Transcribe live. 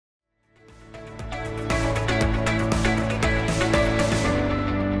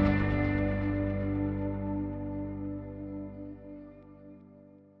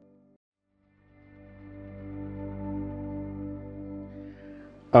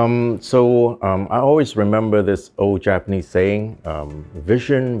I always remember this old Japanese saying,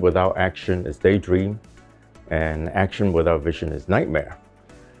 vision without action is daydream, and action without vision is nightmare.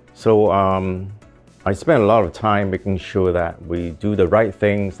 I spend a lot of time making sure that we do the right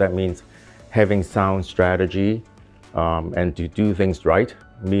things. That means having sound strategy and to do things right,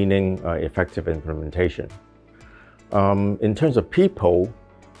 meaning effective implementation. In terms of people,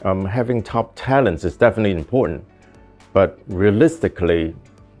 having top talents is definitely important, but realistically,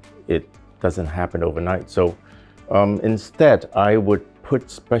 it doesn't happen overnight. Instead, I would put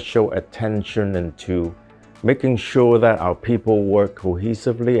special attention into making sure that our people work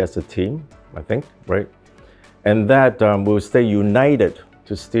cohesively as a team, I think, right? And that we'll stay united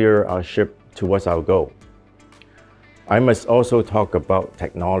to steer our ship towards our goal. I must also talk about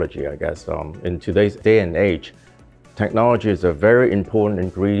technology, I guess. In today's day and age, technology is a very important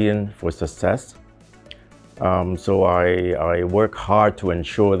ingredient for success. I work hard to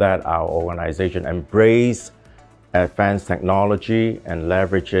ensure that our organization embrace advanced technology and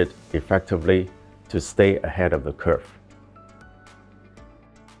leverage it effectively to stay ahead of the curve.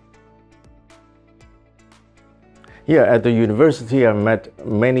 Here at the university, I've met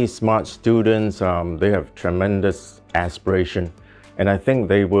many smart students. They have tremendous aspiration, and I think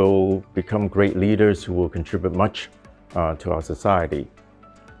they will become great leaders who will contribute much to our society.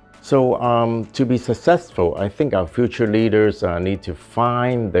 To be successful, I think our future leaders need to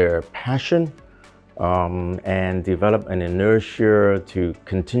find their passion and develop an inertia to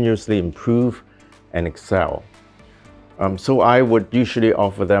continuously improve and excel. I would usually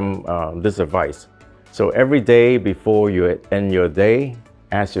offer them this advice. So every day before you end your day,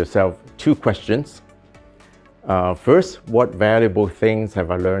 ask yourself 2 questions. First, what valuable things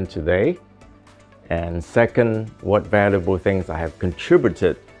have I learned today? And second, what valuable things I have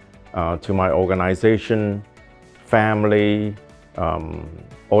contributed to my organization, family,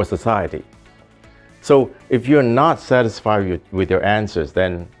 or society. So if you're not satisfied with your answers,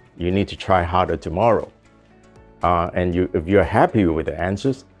 then you need to try harder tomorrow. If you're happy with the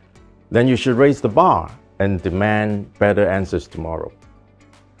answers, then you should raise the bar and demand better answers tomorrow.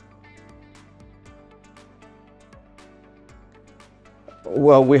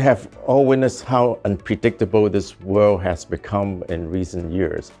 Well, we have all witnessed how unpredictable this world has become in recent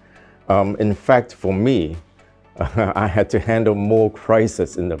years. In fact, for me, I had to handle more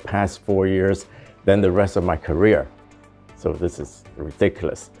crises in the past 4 years than the rest of my career. So this is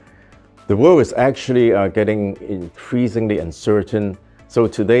ridiculous. The world is actually getting increasingly uncertain. So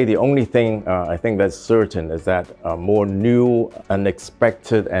today, the only thing I think that's certain is that more new,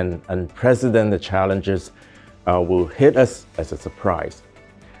 unexpected, and unprecedented challenges will hit us as a surprise.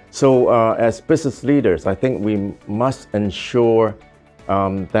 As business leaders, I think we must ensure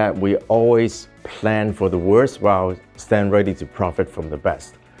that we always plan for the worst while stand ready to profit from the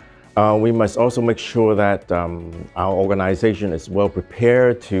best. We must also make sure that our organization is well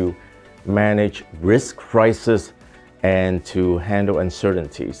prepared to manage risk, crisis, and to handle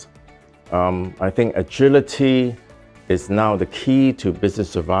uncertainties. I think agility is now the key to business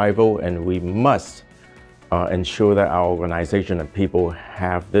survival, and we must ensure that our organization and people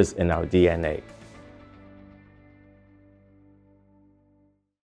have this in our DNA.